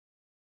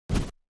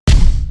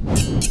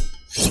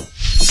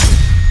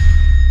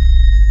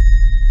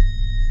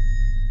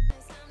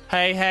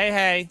Hey, hey,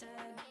 hey.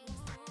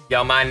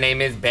 Yo, my name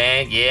is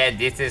Ben. Yeah,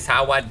 this is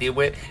how I do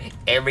it.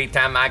 Every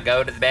time I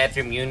go to the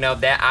bathroom, you know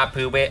that I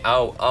poo it.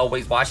 Oh,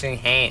 always washing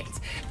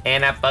hands.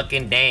 And I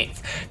fucking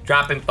dance.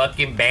 Dropping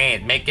fucking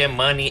bands. Making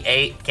money,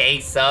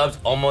 8K subs.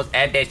 Almost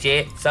at that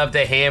shit. Sub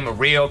to him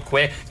real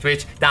quick.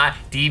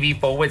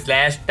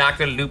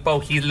 Twitch.tv/Dr. Lupo.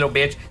 He's a little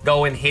bitch.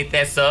 Go and hit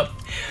that sub.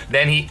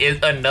 Then he is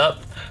a nut.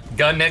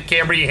 Gonna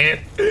carry him.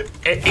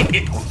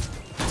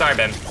 Sorry,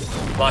 Ben.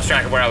 Lost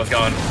track of where I was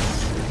going.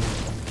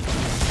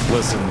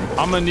 Listen,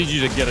 I'm gonna need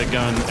you to get a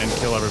gun and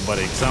kill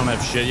everybody, because I don't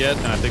have shit yet,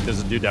 and I think there's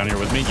a dude down here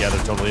with me. Yeah,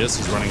 there totally is.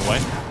 He's running away.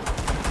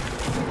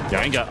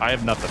 Yeah, I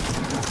have nothing.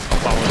 I'm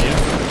following you.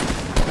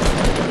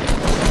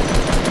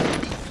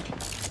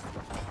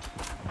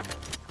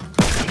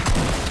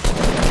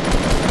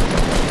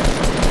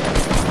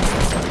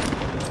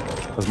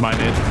 That's my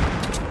nade.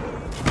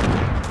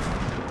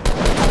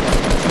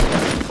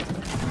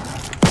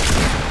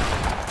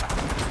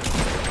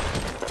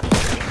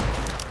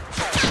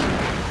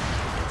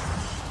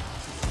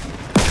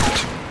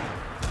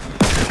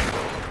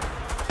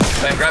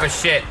 Ben, grab a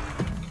shit.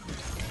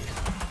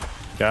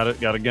 Got it.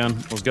 Got a gun.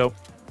 Let's go.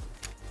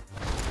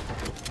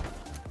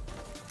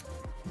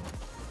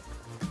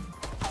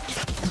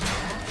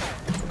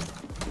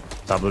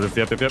 Top of the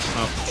yep. Oh,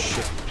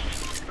 shit.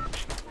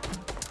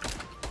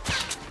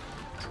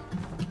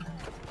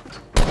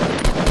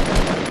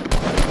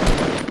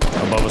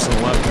 Above us on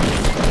the left.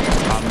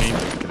 On me.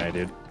 Good night,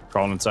 dude.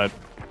 Crawling inside.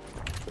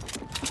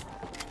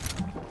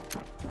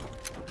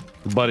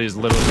 The buddy is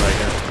literally right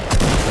here.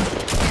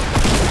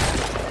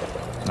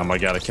 Oh my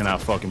god, I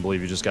cannot fucking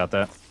believe you just got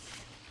that.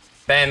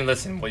 Ben,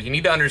 listen, what you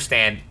need to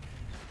understand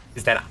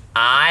is that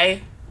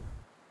I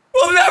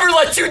will never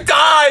let you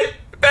die,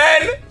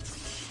 Ben!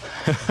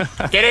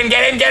 Get in,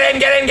 get in, get in,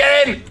 get in,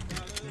 get in!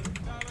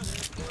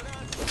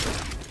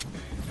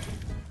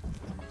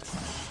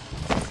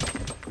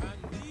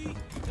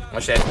 Oh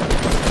shit.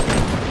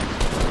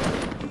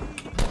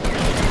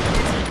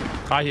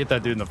 I hit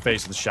that dude in the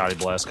face with a shotty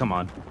blast, come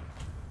on.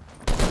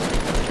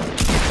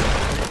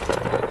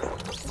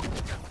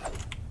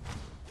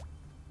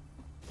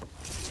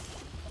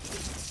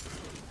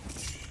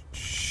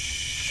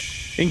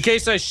 In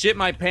case I shit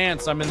my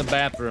pants, I'm in the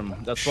bathroom.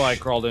 That's why I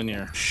crawled in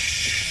here.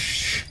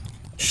 Shh.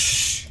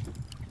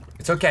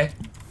 It's okay.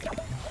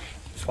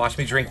 Just watch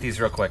me drink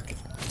these real quick.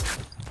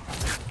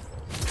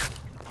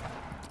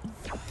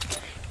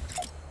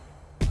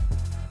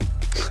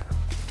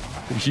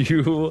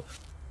 You.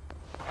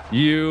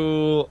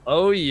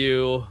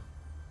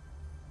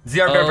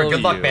 ZR Pepper,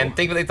 good luck, man.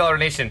 Thank you for the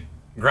donation.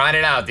 Grind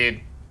it out,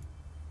 dude.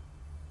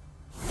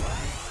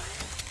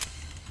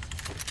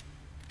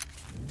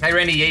 Hi,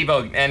 Randy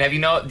Yabo. And do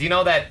you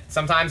know that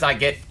sometimes I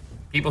get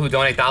people who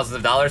donate thousands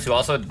of dollars who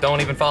also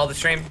don't even follow the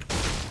stream?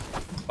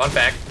 Fun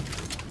fact.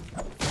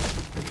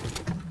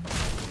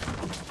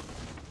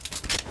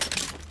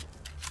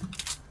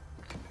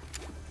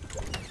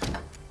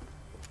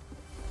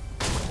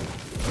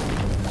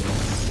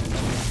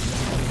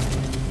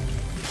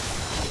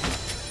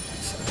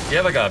 Do you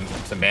have like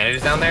some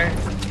bandages down there?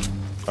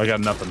 I got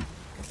nothing.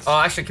 Oh,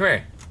 actually, come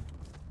here.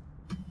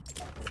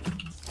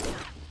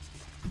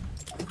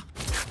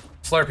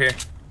 Slurp here.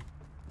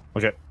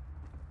 Okay.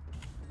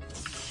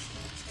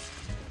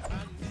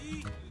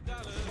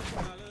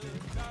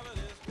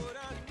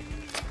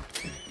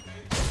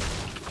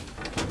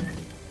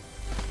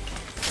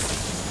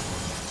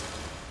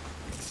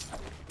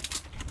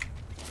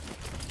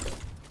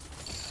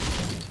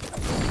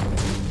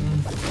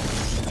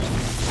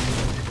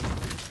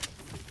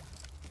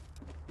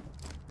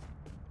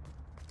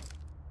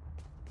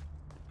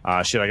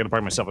 Shit, I gotta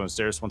park myself on the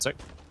stairs. 1 sec.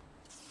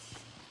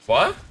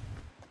 What?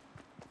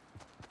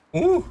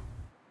 Ooh.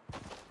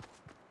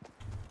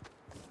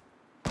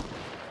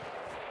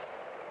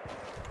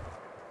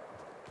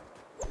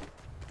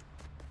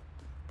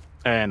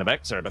 And the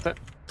back. Sorry about that.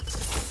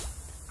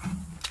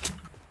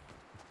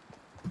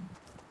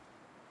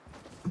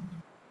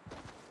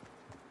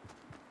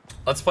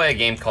 Let's play a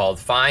game called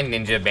Find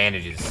Ninja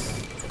Bandages.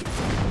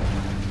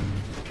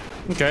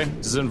 Okay.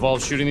 Does it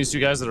involve shooting these two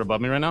guys that are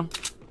above me right now?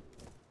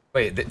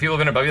 Wait, people have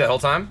been above you that whole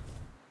time?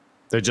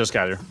 They just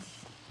got here.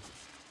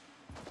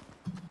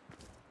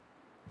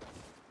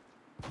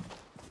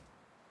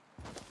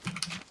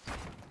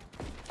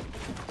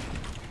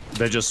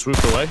 They just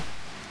swooped away.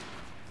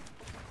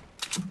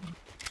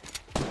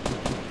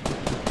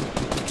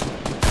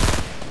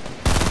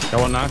 Got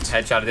one knocked.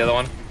 Headshot at the other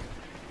one.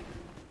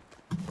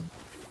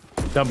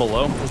 Down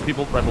below. There's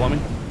people right below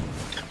me.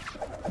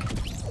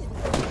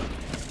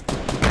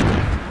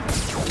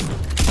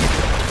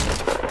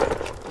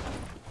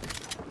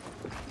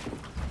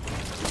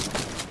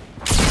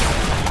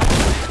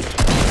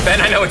 Ben,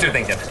 I know what you're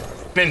thinking.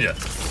 Ninja,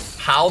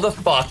 how the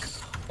fuck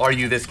are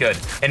you this good?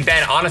 And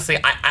Ben, honestly,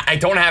 I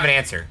don't have an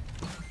answer.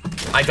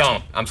 I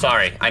don't. I'm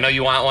sorry. I know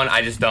you want one.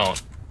 I just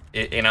don't.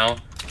 You know,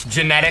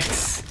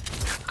 genetics.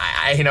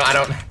 I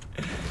don't.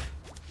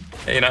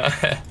 You know,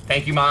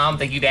 thank you, Mom.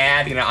 Thank you,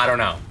 Dad. You know, I don't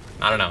know.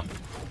 I don't know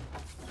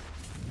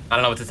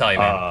what to tell you,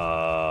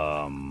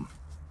 man.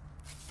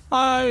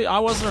 I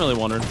wasn't really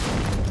wondering.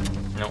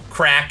 No,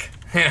 crack,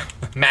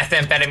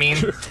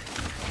 methamphetamine,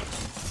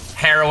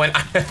 heroin.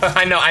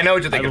 I know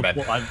what you're thinking, Ben.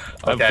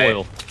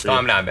 Okay,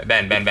 calm down,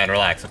 Ben,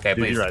 relax. Okay,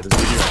 please.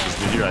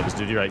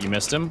 Dude, you're right. You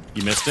missed him.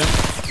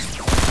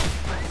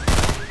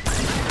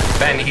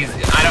 Ben, he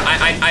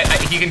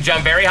can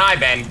jump very high,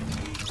 Ben.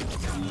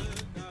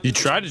 He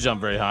tried to jump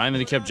very high, and then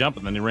he kept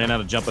jumping. Then he ran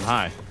out of jumping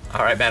high.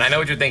 All right, Ben, I know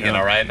what you're thinking.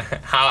 All right,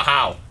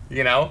 how?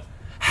 You know,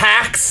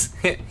 hacks,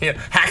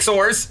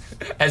 hacksaws,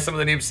 as some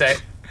of the noobs say.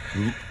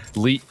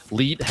 Lead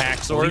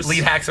hacksaws.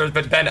 Lead hacksaws,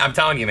 but Ben, I'm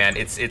telling you, man,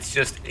 it's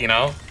just, you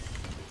know,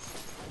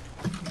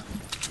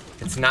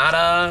 it's not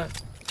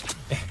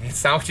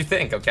what you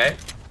think, okay?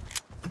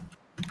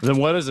 Then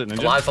what is it,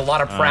 Ninja? It's a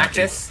lot of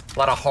practice, a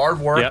lot of hard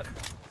work. Yep.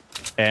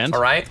 And?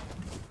 All right.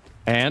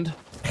 And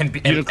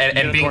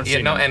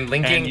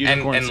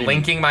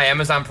linking my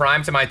Amazon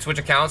Prime to my Twitch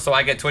account, so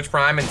I get Twitch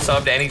Prime and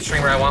sub to any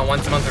streamer I want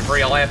once a month for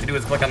free. All I have to do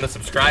is click on the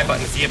subscribe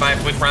button to see if I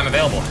have Twitch Prime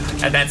available,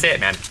 and that's it,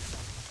 man.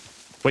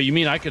 Wait, you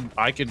mean I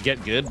could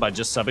get good by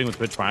just subbing with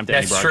Twitch Prime to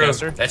any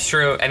broadcaster? That's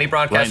true. Any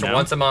broadcaster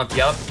once a month.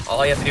 Yup.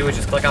 All you have to do is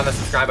just click on the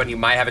subscribe button. You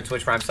might have a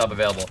Twitch Prime sub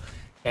available.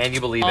 Can you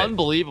believe it?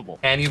 Unbelievable.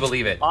 Can you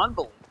believe it?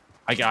 Unbelievable.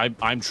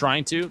 I'm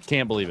trying to.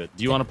 Can't believe it.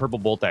 Do you want a purple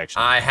bolt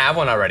action? I have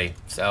one already.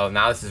 So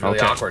now this is really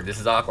awkward. This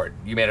is awkward.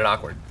 You made it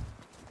awkward.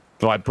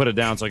 Well, I put it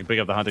down so I can pick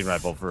up the hunting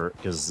rifle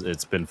because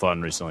it's been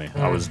fun recently.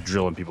 I was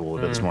drilling people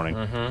with it this morning.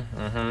 I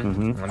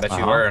bet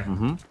you were.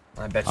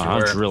 I bet you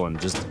were. Drilling.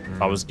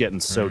 I was getting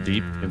so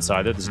deep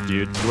inside it. This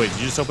dude. Wait, did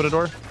you just open a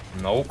door?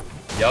 Nope.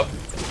 Yup.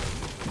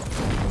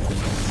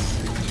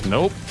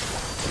 Nope.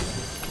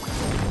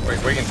 Where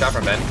you getting shot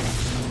from, Ben?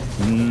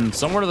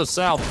 Somewhere to the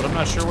south, but I'm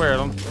not sure where. I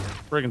don't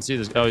freaking see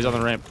this. Oh, he's on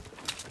the ramp.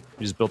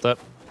 He just built that.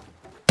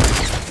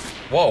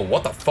 Whoa,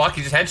 what the fuck?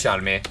 He just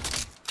headshotted me.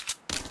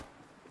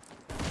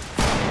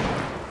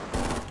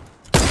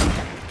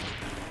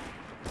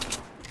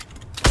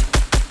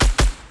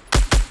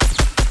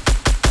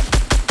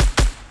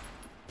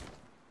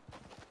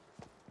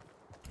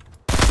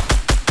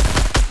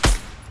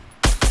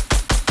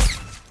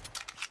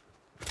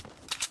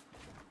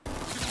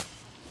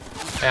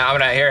 Yeah, I'm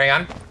gonna, here, hang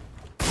on.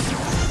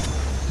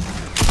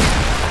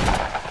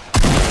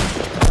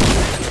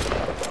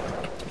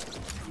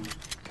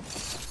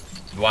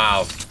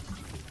 Wow.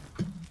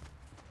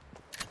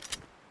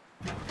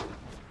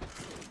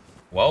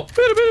 Well.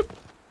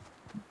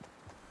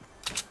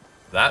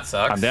 That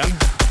sucks. I'm down.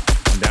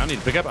 Need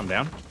to pick up. I'm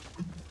down.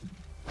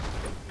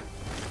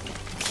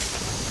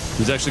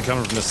 He's actually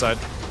coming from this side.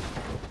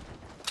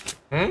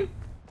 They're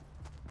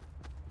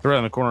right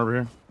in the corner over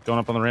here. Going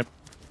up on the ramp.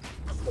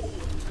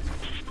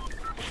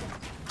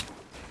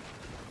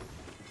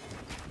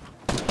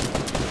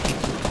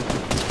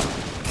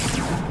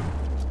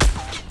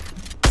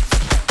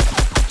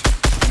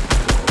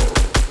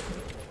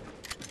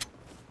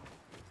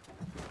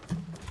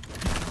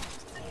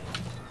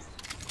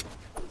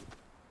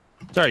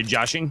 Sorry,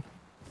 Joshing.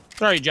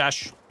 Sorry,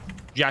 Josh.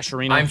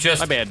 Josharino. I'm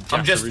just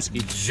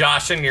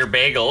joshing your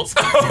bagels.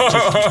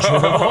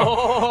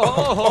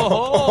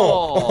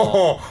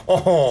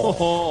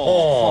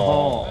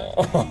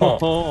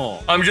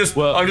 I'm just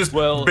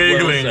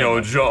bagling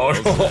you, Josh.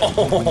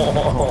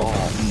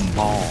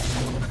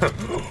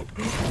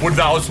 Would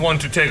thou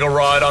want to take a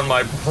ride on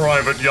my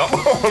private yacht?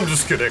 I'm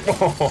just kidding.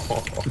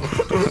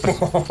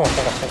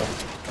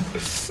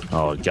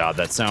 Oh god,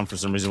 that sound for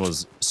some reason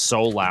was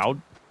so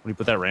loud when you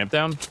put that ramp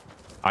down.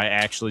 I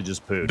actually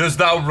just pooed. Does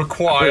thou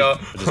require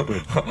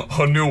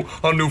a new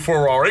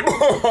Ferrari?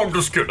 I'm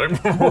just kidding.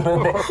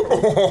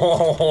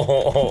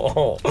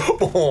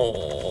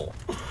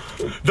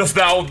 Does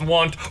thou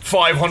want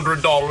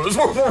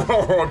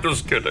 $500? I'm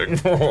just kidding.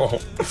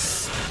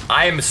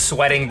 I am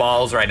sweating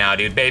balls right now,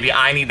 dude. Baby,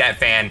 I need that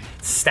fan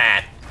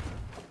stat.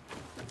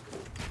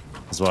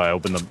 That's why I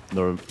opened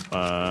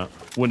the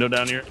window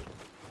down here.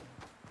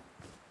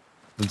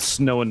 It's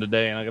snowing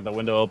today, and I got the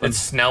window open. It's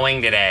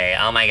snowing today.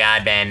 Oh my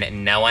god,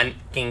 Ben. No one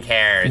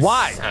cares.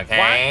 Why?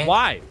 Okay.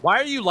 Why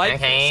are you like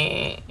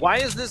this? Why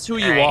is this who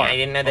you are? I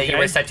didn't know that you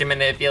were such a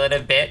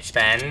manipulative bitch,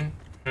 Ben.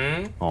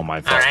 Oh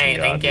my fucking god. Alright,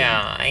 thank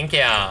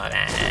you,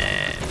 Ben.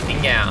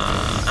 Thank you.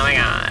 Oh my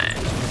god.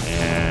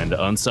 And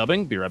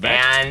unsubbing, be right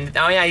back. And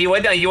oh yeah, you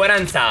would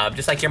unsub,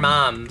 just like your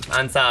mom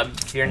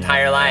unsubs your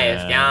entire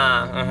life.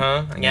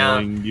 Yeah, yeah.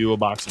 You a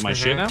box of my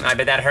shit now? I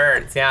bet that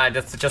hurts. Yeah,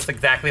 just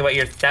exactly what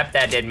your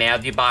stepdad did,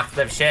 mailed you boxes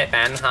of shit,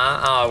 Ben.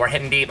 Huh? Oh, we're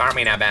hitting deep, aren't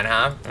we now, Ben?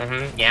 Huh?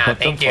 Yeah.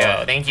 Thank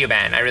you,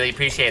 Ben. I really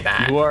appreciate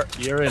that.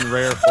 You're in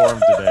rare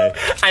form today.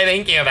 I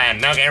thank you,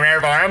 Ben. Okay,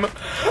 rare form.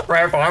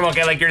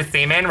 Okay, like your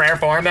semen, rare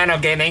form, Ben.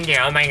 Okay, thank you.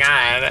 Oh my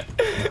god,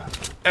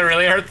 it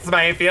really hurts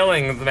my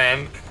feelings,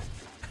 Ben.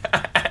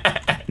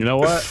 You know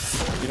what?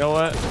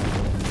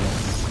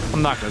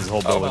 I'm knocking this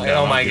whole building down.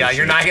 Oh my god,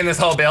 you're knocking this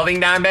whole building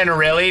down, Ben?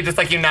 Really? Just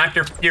like you knocked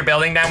your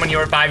building down when you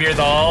were 5 years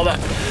old?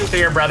 So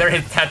your brother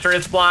hit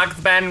Tetris blocks,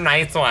 Ben?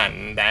 Nice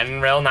one,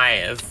 Ben. Real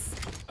nice.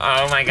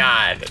 Oh my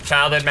god.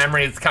 Childhood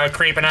memories kind of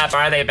creeping up,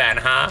 are they, Ben,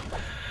 huh?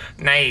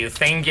 Nice.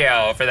 Thank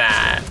you for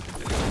that.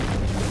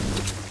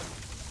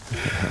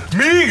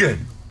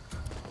 Megan!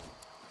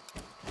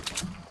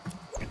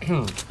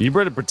 You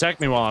better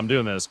protect me while I'm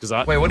doing this, because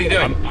Wait, what are you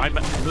doing? I'm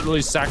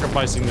literally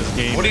sacrificing this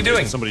game. What are you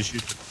doing? Somebody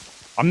shoot.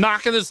 I'm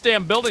knocking this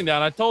damn building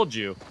down. I told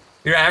you.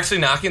 You're actually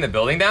knocking the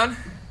building down?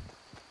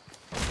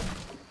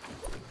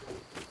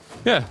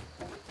 Yeah,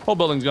 whole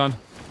building's gone.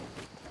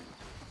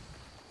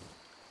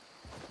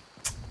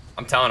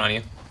 I'm telling on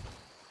you.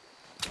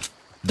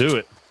 Do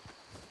it.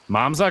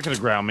 Mom's not gonna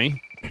ground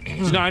me.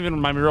 She's not even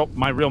my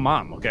real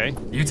mom. Okay.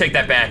 You take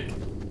that back.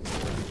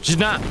 She's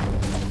not.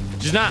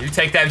 She's not. You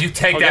take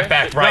that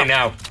back right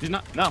now. She's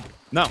not. No.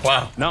 No.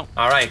 Wow. No.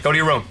 All right, go to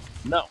your room.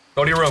 No.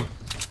 Go to your room.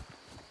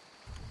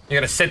 You're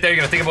gonna sit there, you're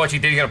gonna think about what you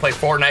did, you're gonna play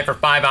Fortnite for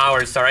 5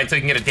 hours, all right, until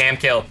you can get a damn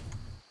kill.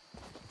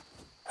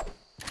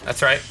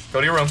 That's right, go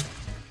to your room.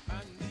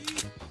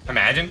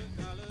 Imagine.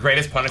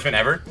 Greatest punishment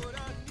ever.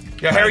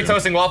 Yo, Harry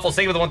Toasting Waffles,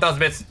 thank you for the 1,000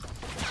 bits.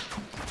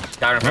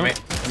 Die in front of me.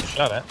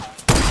 Shut it.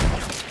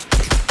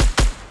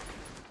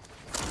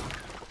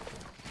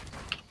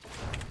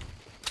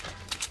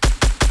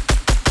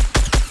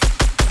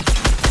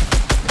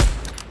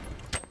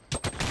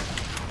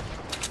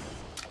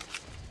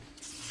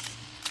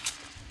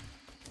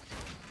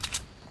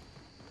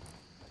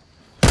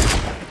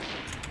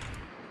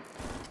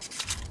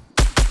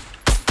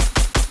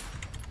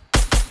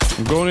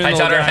 I'm going in.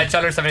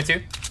 Headshotter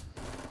 72.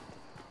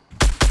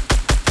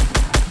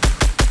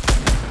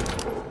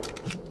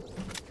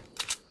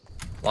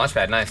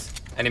 Launchpad, nice.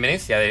 Any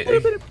minis? Yeah,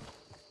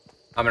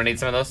 I'm gonna need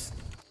some of those.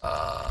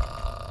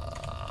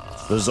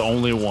 There's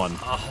only one.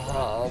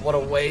 Oh, what a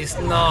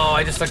waste. No,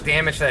 I just took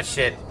damage to that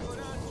shit.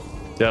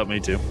 Yeah, me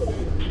too.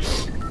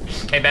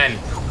 Hey, Ben.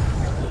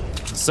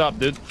 What's up,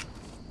 dude?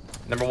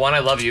 Number 1, I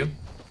love you.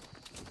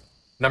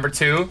 Number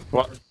 2,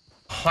 What?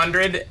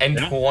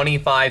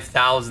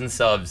 125,000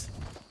 subs.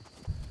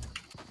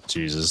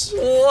 Jesus.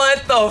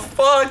 What the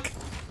fuck?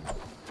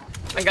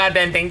 My god,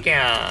 Ben, thank you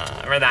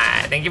for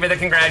that. Thank you for the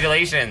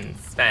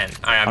congratulations, Ben.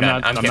 All right, I'm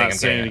done. I'm kidding. I'm not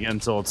saying it again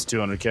until it's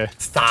 200K.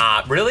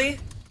 Stop. Really?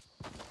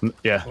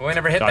 Yeah. We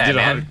never hit I that, did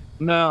man.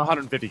 No,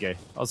 150K.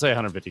 I'll say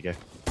 150K.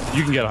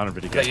 You can get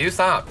 150K. Yeah, you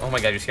stop. Oh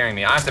my god, you're scaring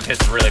me. I have to piss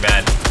really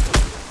bad.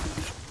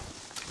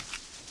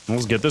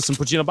 Let's get this and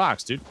put you in a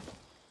box, dude.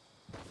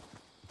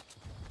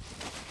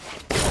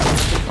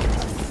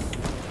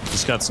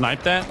 Just got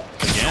sniped at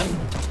again.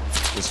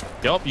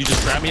 Yup, you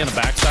just grab me on the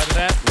backside of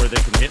that where they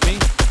can hit me.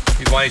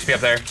 He's 1 HP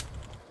up there.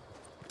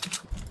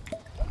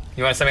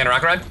 You want to send me on a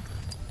rocket ride?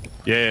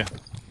 Yeah.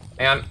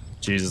 Hang on.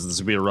 Jesus, this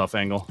would be a rough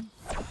angle.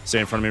 Stay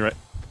in front of me right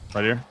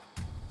here.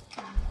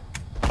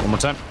 One more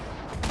time.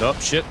 Oh,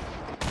 shit.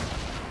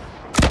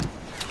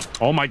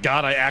 Oh my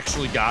god, I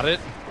actually got it.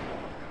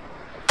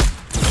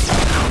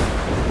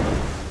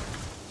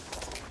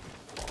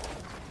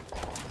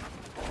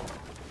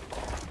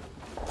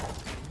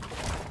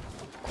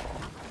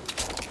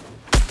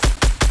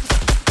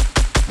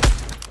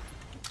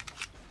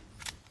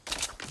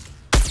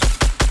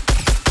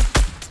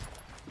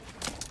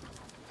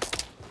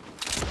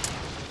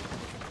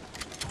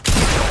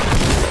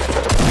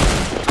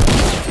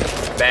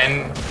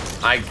 Ben,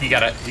 you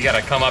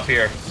gotta come up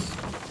here.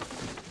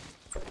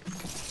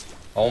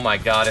 Oh my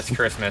god, it's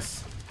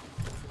Christmas.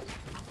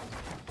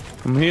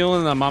 I'm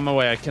healing, I'm on my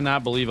way. I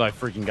cannot believe I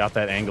freaking got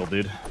that angle,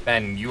 dude.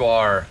 Ben, you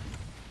are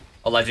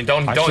a legend.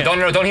 Don't heal.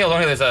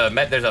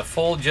 There's a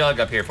full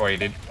jug up here for you,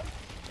 dude.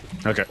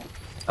 Okay.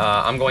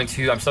 I'm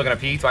still gonna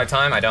pee. Do I have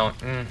time? I don't.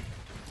 I'm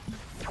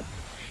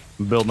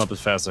building up as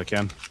fast as I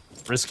can.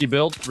 Risky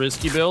build.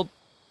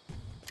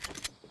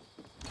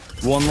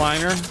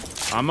 One-liner.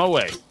 On my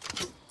way.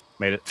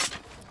 Made it.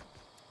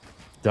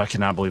 Dude, I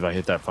cannot believe I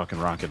hit that fucking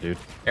rocket, dude.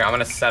 Here, I'm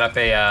gonna set up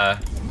a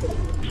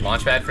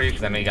launch pad for you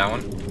because I know you got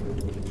one.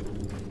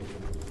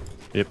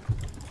 Yep.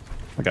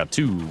 I got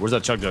 2. Where's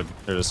that chug jug?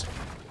 There it is.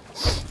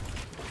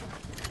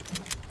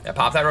 Yeah,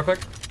 pop that real quick.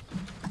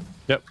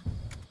 Yep.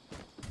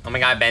 Oh my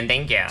god, Ben,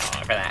 thank you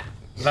for that.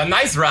 A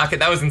nice rocket.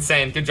 That was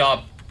insane. Good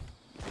job.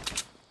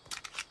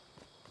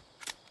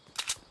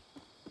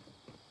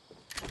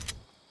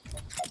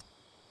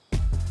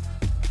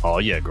 Oh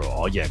yeah, girl.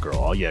 Oh yeah, girl.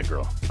 Oh yeah,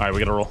 girl. All right, we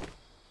gotta roll.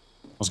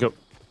 Let's go.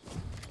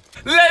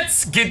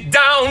 Let's get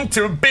down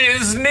to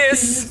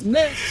business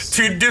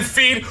to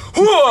defeat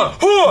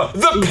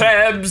the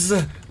plebs.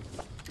 They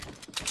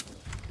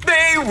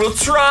will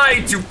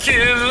try to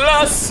kill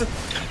us,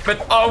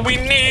 but all we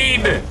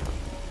need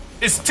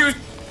is to.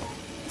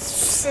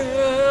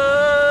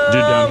 Dude,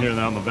 down here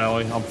now in the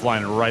valley, I'm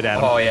flying right at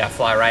him. Oh yeah,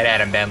 fly right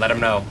at him, Ben. Let him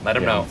know. Let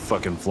him know. I'm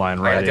fucking flying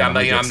right at him.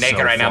 I'm naked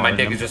right now. My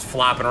dick is just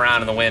flopping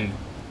around in the wind.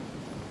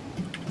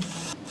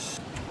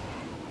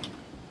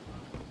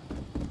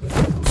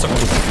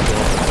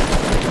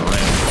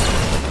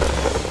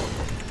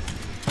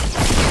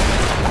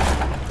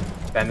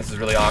 Ben, this is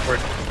really awkward.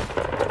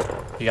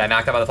 He got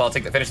knocked out by the fall.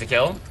 Finish the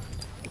kill.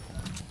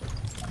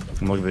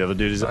 I'm looking at the other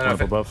dude. He's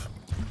up above.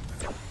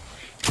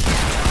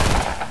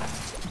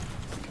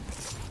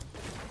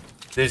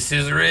 This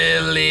is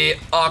really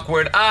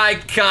awkward.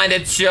 I kinda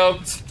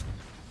choked.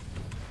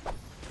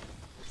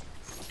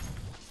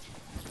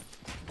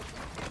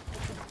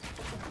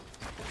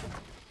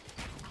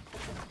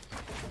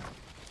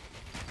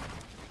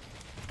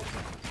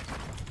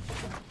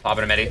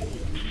 Popping a medi.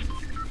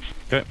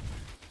 Okay.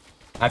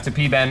 I have to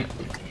pee, Ben.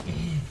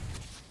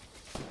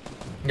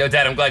 Yo,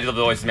 Dad, I'm glad you love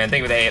the voices, man.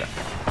 Thank you for the 8.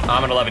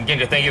 I'm an 11.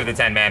 Ginja, thank you for the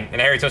 10, man. And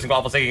Harry Toasting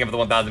Waffles, thank you for the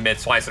 1,000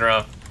 bits twice in a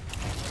row.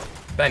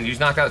 Ben, you just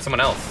knocked out someone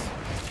else.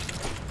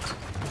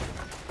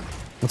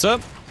 What's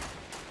up?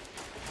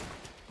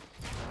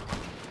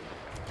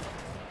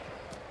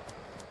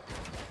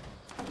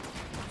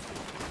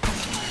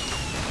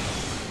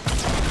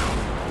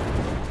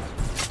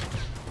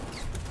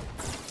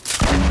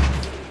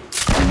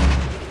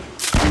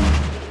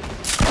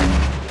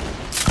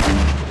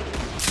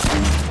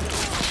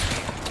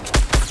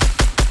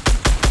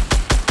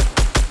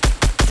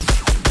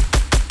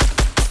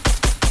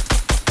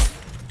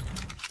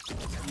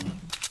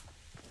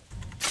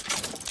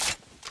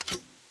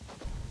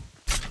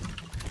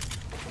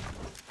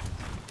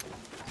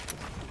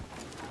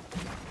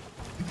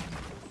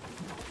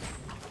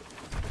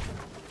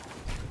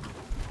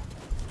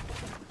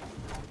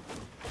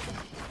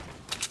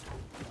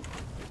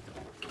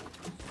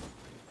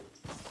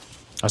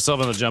 I still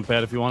have on the jump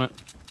pad if you want it.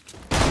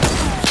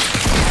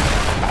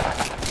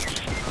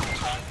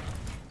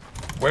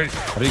 Where?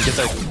 I didn't get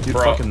that dude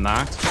fucking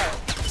knocked.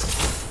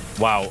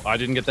 Wow, I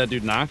didn't get that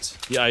dude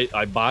knocked. Yeah,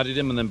 I bodied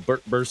him and then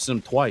bursted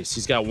him twice.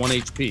 He's got 1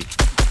 HP.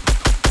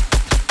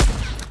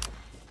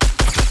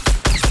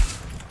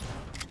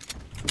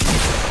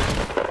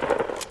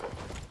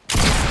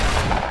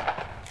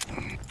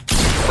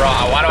 Bro,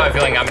 why do I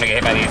feel like I'm gonna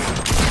get hit by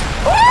these?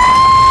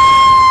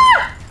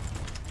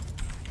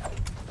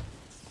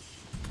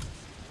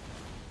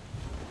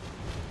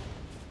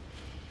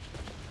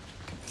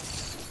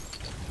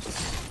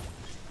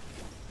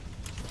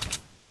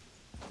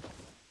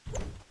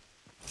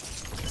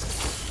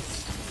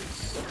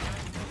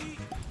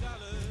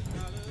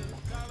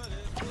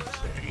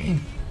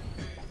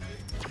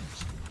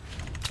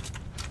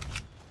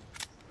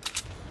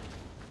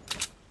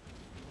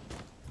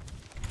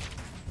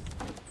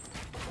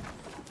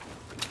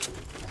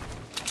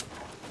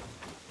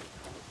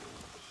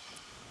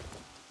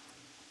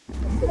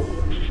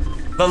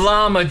 The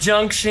Llama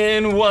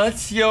Junction,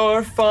 what's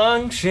your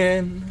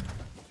function?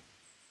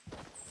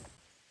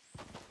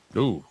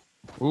 Ooh.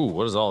 Ooh,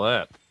 what is all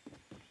that?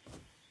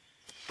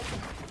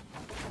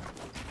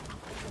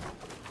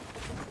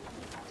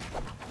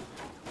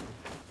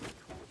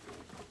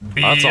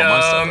 Be That's all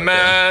my stuff a right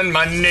man, there.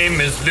 my name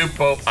is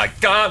Lupo. I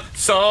got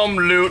some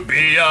loot,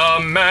 be a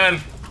man.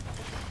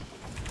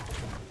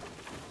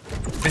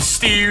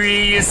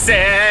 Mysterious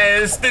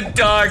as the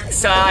dark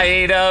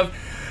side of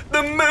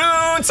the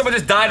moon. Someone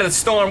just died of the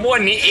storm. What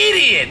an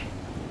idiot!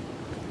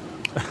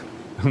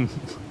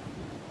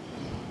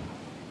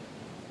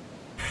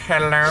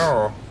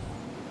 Hello.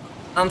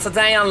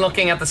 Today on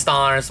Looking at the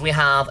Stars, we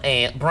have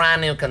a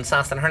brand new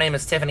contestant. Her name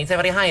is Tiffany.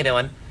 Tiffany, how you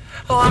doing?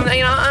 Oh,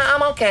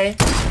 I'm okay.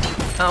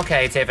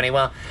 Okay, Tiffany.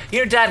 Well,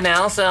 you're dead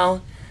now,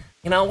 so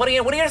what are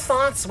your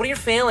thoughts? What are your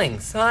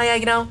feelings?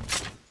 Yeah,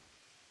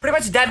 pretty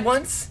much dead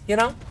once.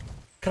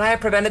 Could I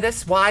have prevented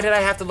this? Why did I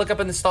have to look up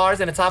in the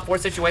stars in a top 4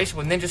 situation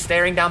with ninjas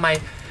staring down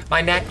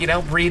my neck,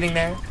 breathing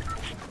there?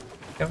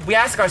 We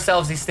ask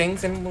ourselves these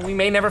things, and we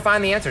may never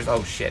find the answers.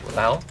 Oh, shit. What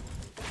the hell?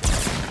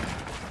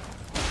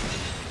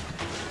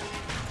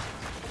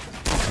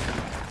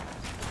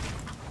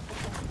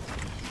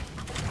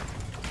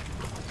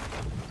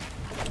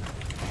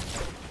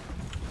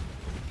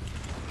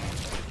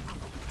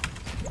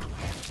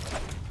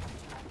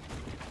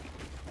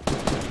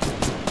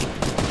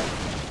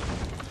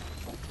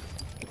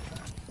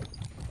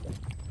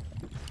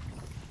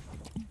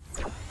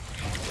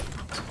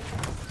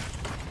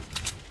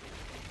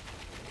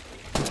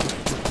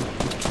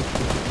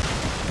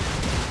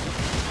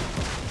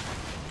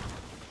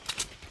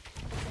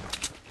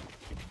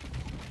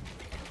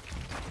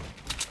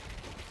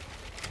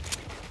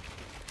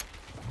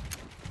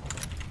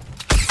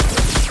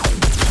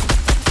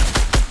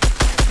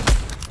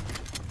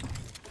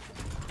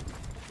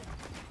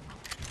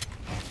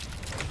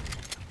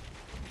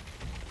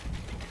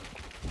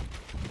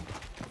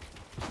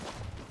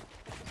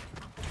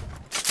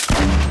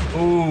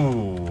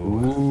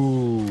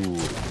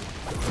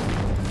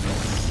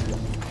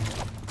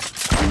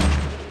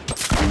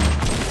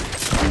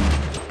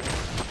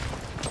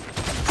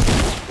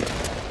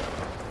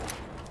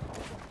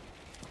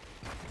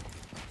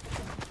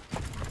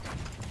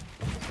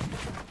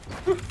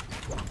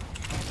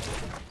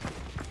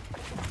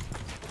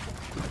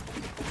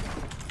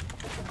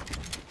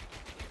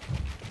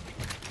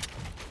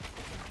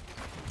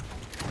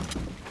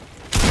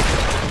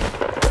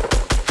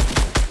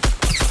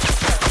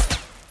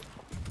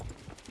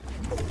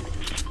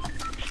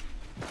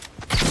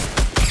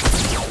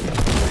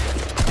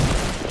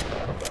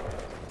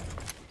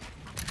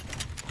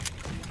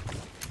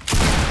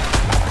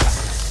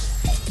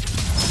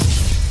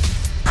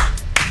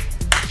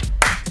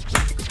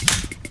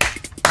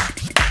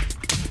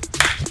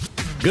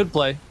 Good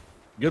play.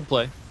 Good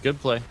play. Good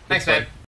play. Thanks, man.